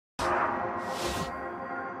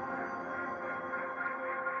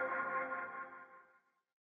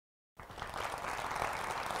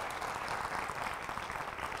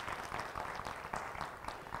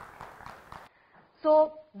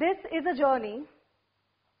So this is a journey.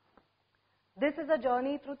 This is a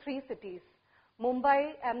journey through 3 cities,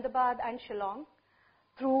 Mumbai, Ahmedabad, and Shillong,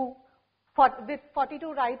 with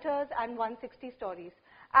 42 writers and 160 stories.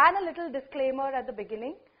 And a little disclaimer at the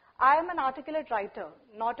beginning, I am an articulate writer,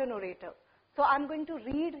 not a narrator. So I'm going to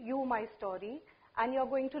read you my story, and you're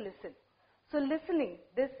going to listen. So listening,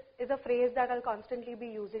 this is a phrase that I'll constantly be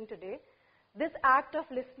using today. This act of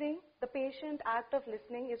listening, the patient act of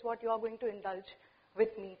listening, is what you're going to indulge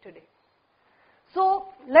with me today. So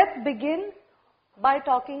let's begin by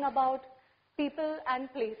talking about people and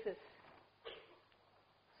places.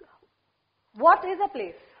 What is a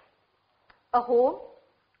place? A home,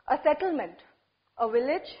 a settlement, a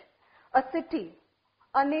village, a city,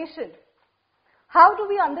 a nation. How do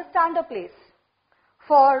we understand a place?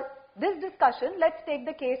 For this discussion, let's take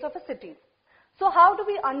the case of a city. So how do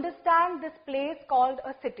we understand this place called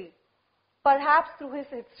a city? Perhaps through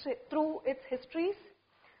its histories,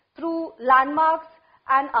 through landmarks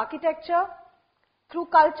and architecture, through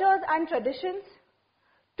cultures and traditions.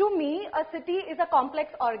 To me, a city is a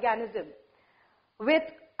complex organism with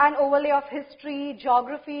an overlay of history,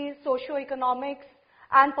 geography, socio-economics,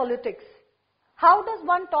 and politics. How does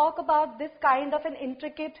one talk about this kind of an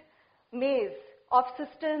intricate maze of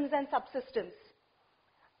systems and subsystems?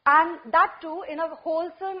 And that too in a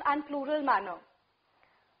wholesome and plural manner.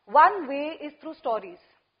 One way is through stories,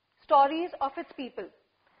 stories of its people.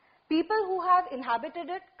 People who have inhabited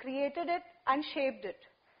it, created it, and shaped it.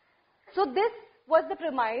 So this was the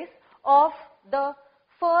premise of the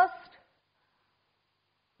first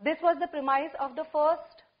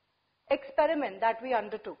experiment that we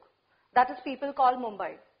undertook. That is people called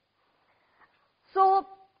Mumbai. So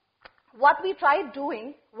what we tried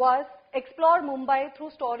doing was explore Mumbai through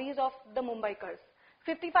stories of the Mumbaikars.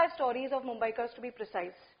 55 stories of Mumbaikars to be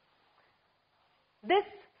precise. This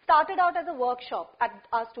started out as a workshop at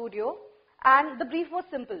our studio, and the brief was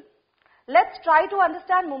simple. Let's try to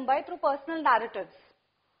understand Mumbai through personal narratives.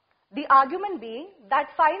 The argument being that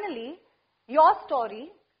finally your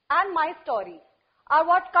story and my story are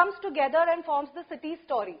what comes together and forms the city's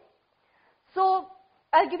story. So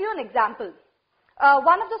I'll give you an example.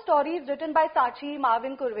 One of the stories written by Sachi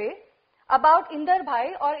Marvin Kurve about Inder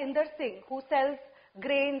Bhai or Inder Singh, who sells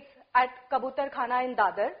grains at Kabutar Khana in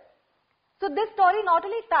Dadar. So this story not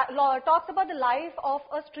only talks about the life of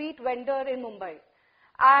a street vendor in Mumbai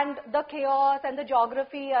and the chaos and the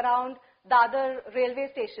geography around Dadar railway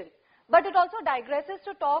station, but it also digresses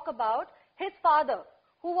to talk about his father,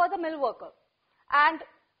 who was a mill worker. And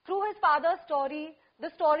through his father's story, the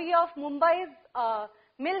story of Mumbai's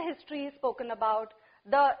mill history is spoken about,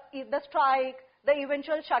 the strike, the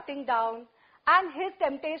eventual shutting down, and his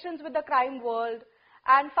temptations with the crime world,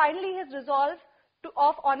 and finally his resolve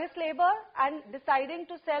of honest labor and deciding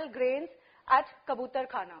to sell grains at Kabutar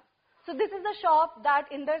Khana. So this is the shop that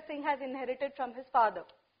Inder Singh has inherited from his father.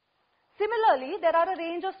 Similarly, there are a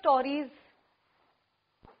range of stories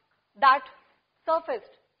that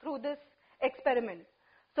surfaced through this experiment.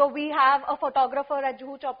 So we have a photographer at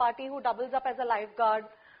Juhu Chowpatty who doubles up as a lifeguard,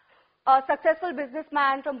 a successful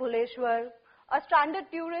businessman from Bhuleshwar, a stranded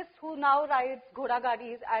tourist who now rides Ghoda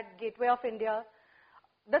Gadis at Gateway of India,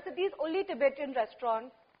 the city's only Tibetan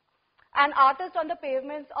restaurant, an artist on the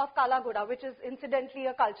pavements of Kalagoda, which is incidentally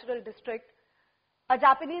a cultural district, a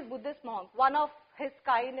Japanese Buddhist monk, one of his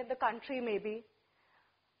kind in the country maybe,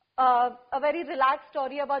 a very relaxed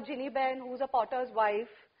story about Ginny Ben, who's a potter's wife,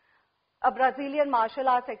 a Brazilian martial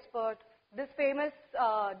arts expert, this famous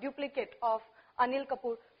duplicate of Anil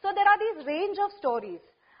Kapoor. So there are these range of stories.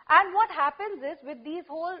 And what happens is, with these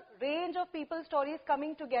whole range of people's stories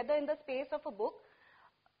coming together in the space of a book,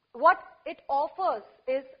 what it offers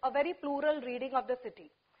is a very plural reading of the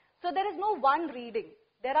city. So there is no one reading.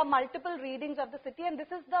 There are multiple readings of the city, and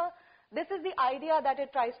this is the idea that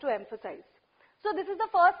it tries to emphasize. So this is the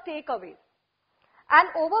first takeaway. An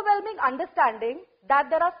overwhelming understanding that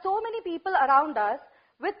there are so many people around us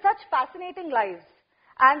with such fascinating lives,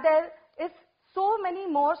 and there is so many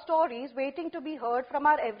more stories waiting to be heard from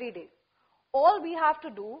our everyday. All we have to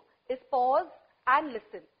do is pause and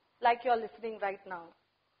listen, like you're listening right now.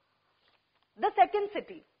 The second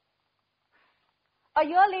city. A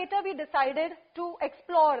year later, we decided to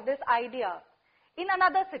explore this idea in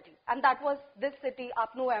another city, and that was this city,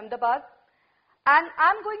 Apnu, Ahmedabad. And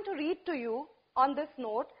I'm going to read to you on this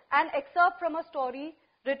note an excerpt from a story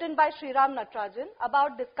written by Sriram Natarajan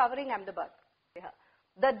about discovering Ahmedabad.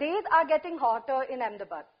 The days are getting hotter in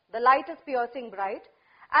Ahmedabad. The light is piercing bright,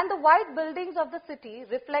 and the white buildings of the city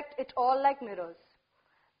reflect it all like mirrors.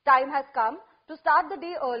 Time has come to start the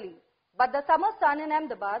day early, but the summer sun in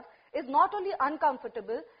Ahmedabad is not only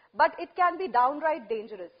uncomfortable, but it can be downright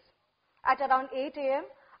dangerous. At around 8 a.m.,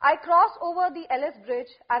 I cross over the Ellis Bridge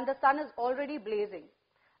and the sun is already blazing.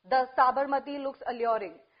 The Sabarmati looks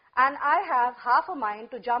alluring, and I have half a mind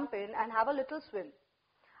to jump in and have a little swim.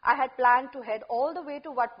 I had planned to head all the way to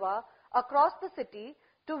Vatwa, across the city,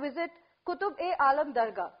 to visit Qutub-e-Alam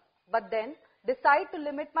Dargah, but then decide to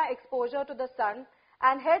limit my exposure to the sun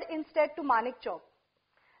and head instead to Manik Chowk.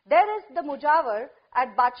 There is the Mujawar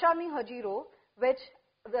at Badshami Hajiro,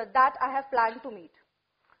 that I have planned to meet.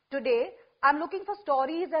 Today, I'm looking for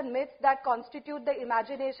stories and myths that constitute the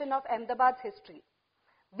imagination of Ahmedabad's history.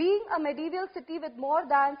 Being a medieval city with more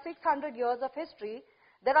than 600 years of history,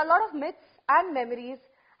 there are a lot of myths and memories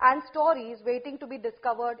and stories waiting to be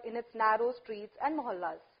discovered in its narrow streets and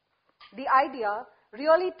mohallas. The idea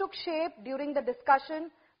really took shape during the discussion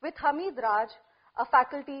with Hamid Raj, a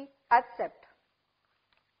faculty at CEPT.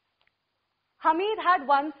 Hamid had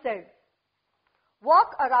once said,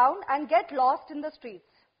 "Walk around and get lost in the streets.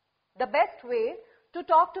 The best way is to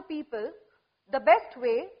talk to people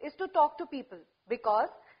because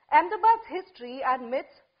Ahmedabad's history and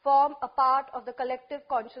myths form a part of the collective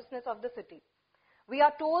consciousness of the city. We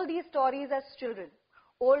are told these stories as children.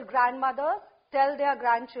 Old grandmothers tell their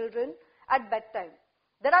grandchildren at bedtime.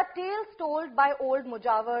 There are tales told by old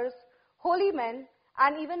mujawars, holy men,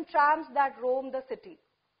 and even tramps that roam the city.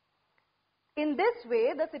 In this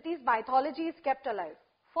way, the city's mythology is kept alive.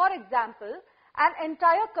 For example, an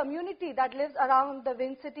entire community that lives around the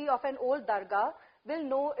winged city of an old dargah will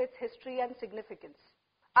know its history and significance."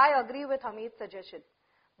 I agree with Hamid's suggestion.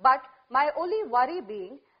 But my only worry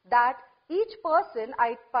being that each person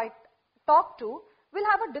I talk to will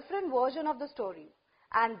have a different version of the story.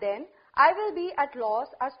 And then I will be at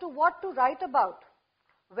loss as to what to write about.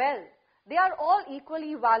 "Well, they are all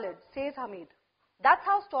equally valid," says Hamid. "That's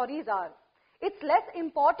how stories are. It's less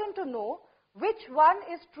important to know which one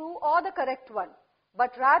is true or the correct one,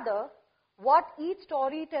 but rather what each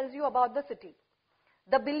story tells you about the city.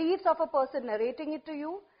 The beliefs of a person narrating it to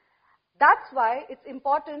you. That's why it's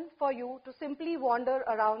important for you to simply wander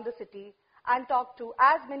around the city and talk to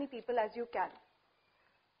as many people as you can."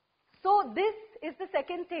 So this is the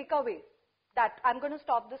second takeaway that I'm going to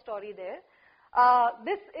stop the story there.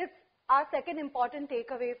 This is our second important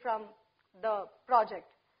takeaway from the project,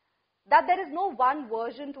 that there is no one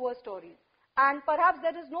version to a story, and perhaps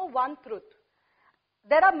there is no one truth.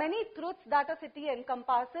 There are many truths that a city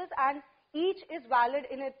encompasses, and each is valid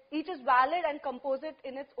and composite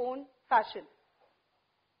in its own fashion.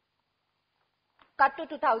 Cut to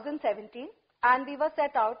 2017, and we were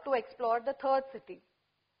set out to explore the third city,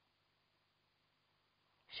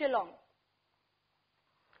 Shillong.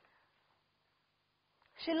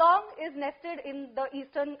 Shillong is nested in the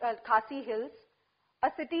eastern Khasi Hills,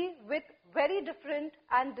 a city with very different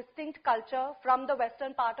and distinct culture from the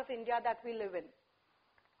western part of India that we live in.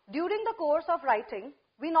 During the course of writing,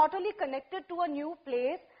 we not only connected to a new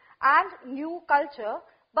place and new culture,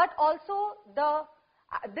 but also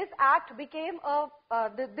this act became a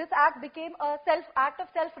act of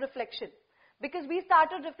self-reflection, because we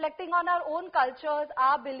started reflecting on our own cultures,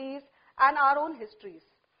 our beliefs, and our own histories.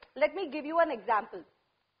 Let me give you an example.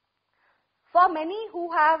 For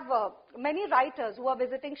many writers who are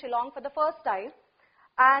visiting Shillong for the first time,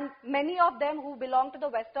 and many of them who belong to the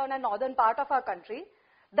western and northern part of our country,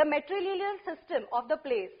 the matrilineal system of the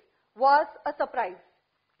place was a surprise,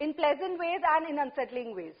 in pleasant ways and in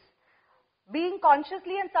unsettling ways. Being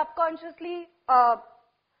consciously and subconsciously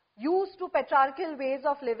used to patriarchal ways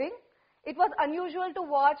of living, it was unusual to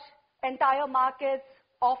watch entire markets,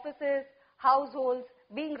 offices, households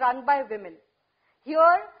being run by women.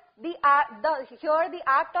 Here, the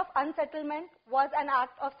act of unsettlement was an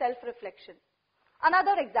act of self-reflection.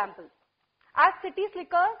 Another example. As city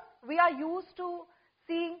slickers, we are used to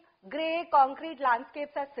seeing grey concrete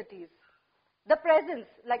landscapes as cities. The presence,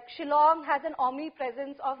 like Shillong has an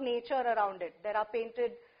omnipresence of nature around it. There are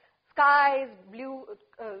painted skies,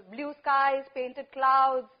 blue skies, painted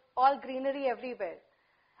clouds, all greenery everywhere.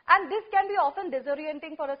 And this can be often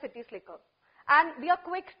disorienting for a city slicker. And we are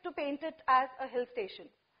quick to paint it as a hill station.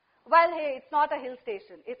 Well, hey, it's not a hill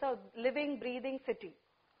station. It's a living, breathing city.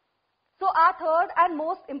 So our third and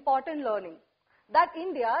most important learning, that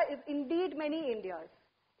India is indeed many Indias.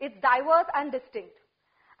 It's diverse and distinct.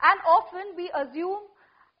 And often we assume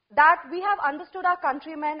that we have understood our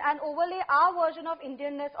countrymen and overlay our version of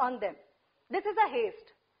Indianness on them. This is a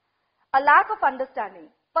haste, a lack of understanding,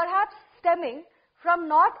 perhaps stemming from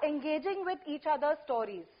not engaging with each other's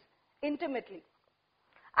stories intimately.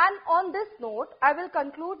 And on this note, I will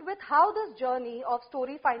conclude with how this journey of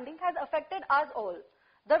story finding has affected us all,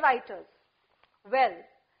 the writers. Well,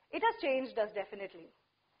 it has changed us definitely.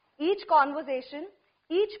 each conversation,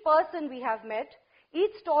 each person we have met,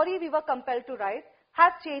 each story we were compelled to write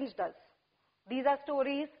has changed us. These are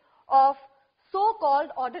stories of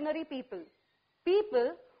so-called ordinary people,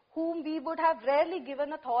 people whom we would have rarely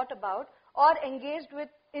given a thought about or engaged with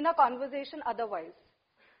in a conversation otherwise.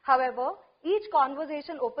 However, each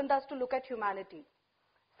conversation opened us to look at humanity.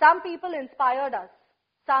 Some people inspired us,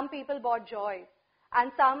 some people brought joy,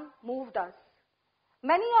 and some moved us.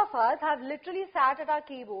 Many of us have literally sat at our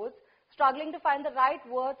keyboards struggling to find the right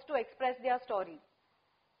words to express their story.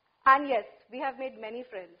 And yes, we have made many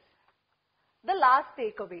friends. The last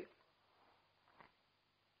takeaway.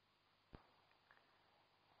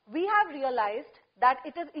 We have realized that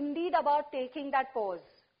it is indeed about taking that pause,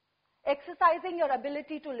 exercising your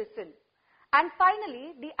ability to listen, and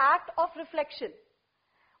finally, the act of reflection.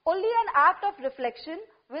 Only an act of reflection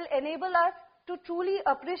will enable us to truly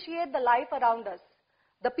appreciate the life around us,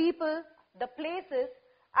 the people, the places,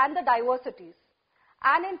 and the diversities.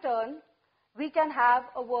 And in turn, we can have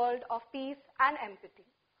a world of peace and empathy.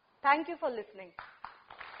 Thank you for listening.